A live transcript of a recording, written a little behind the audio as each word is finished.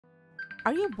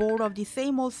Are you bored of the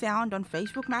same old sound on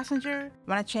Facebook Messenger?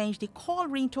 Want to change the call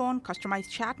ringtone, customize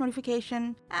chat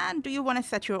notification? And do you want to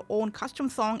set your own custom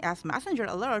song as Messenger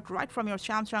alert right from your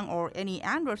Samsung or any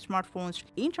Android smartphone's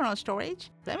internal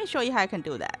storage? Let me show you how you can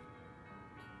do that.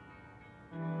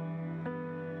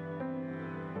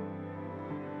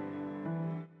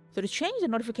 So to change the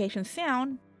notification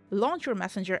sound, launch your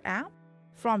Messenger app.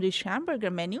 From the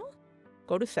hamburger menu,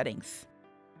 go to Settings.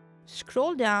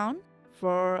 Scroll down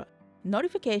for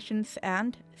Notifications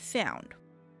and Sound.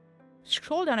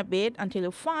 Scroll down a bit until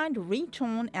you find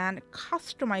Ringtone and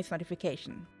Customize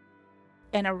Notification.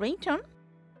 In a ringtone,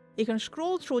 you can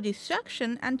scroll through this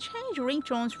section and change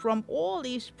ringtones from all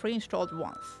these pre-installed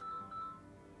ones.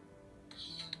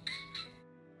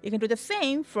 You can do the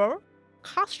same for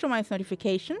Customize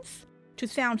Notifications to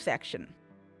Sound section.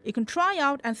 You can try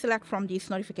out and select from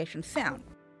this notification sound.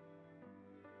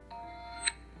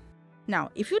 Now,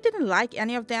 if you didn't like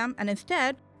any of them and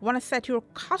instead want to set your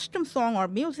custom song or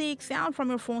music sound from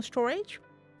your phone storage,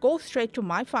 go straight to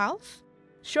My Files,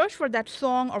 search for that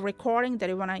song or recording that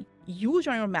you want to use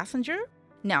on your Messenger.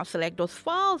 Now select those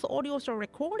files, audios or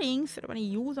recordings that you want to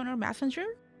use on your Messenger,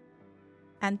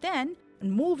 and then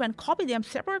move and copy them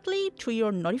separately to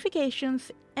your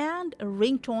Notifications and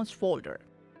Ringtones folder.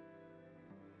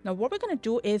 Now what we're going to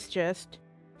do is just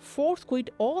force quit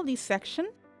all these sections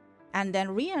and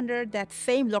then re-enter that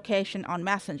same location on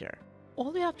Messenger.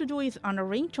 All you have to do is on a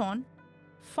ringtone,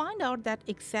 find out that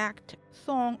exact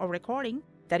song or recording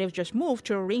that you've just moved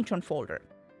to your ringtone folder,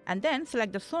 and then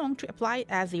select the song to apply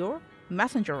as your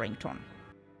Messenger ringtone.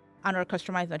 Under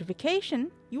Customize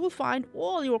Notification, you will find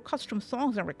all your custom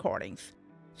songs and recordings.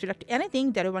 Select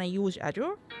anything that you want to use as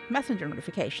your Messenger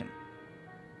notification.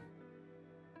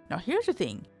 Now here's the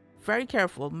thing. Very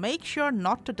careful, make sure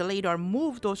not to delete or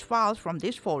move those files from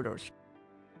these folders.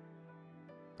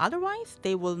 Otherwise,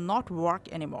 they will not work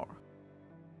anymore.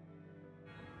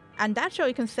 And that's how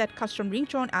you can set custom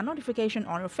ringtone and notification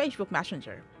on your Facebook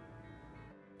Messenger.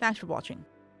 Thanks for watching.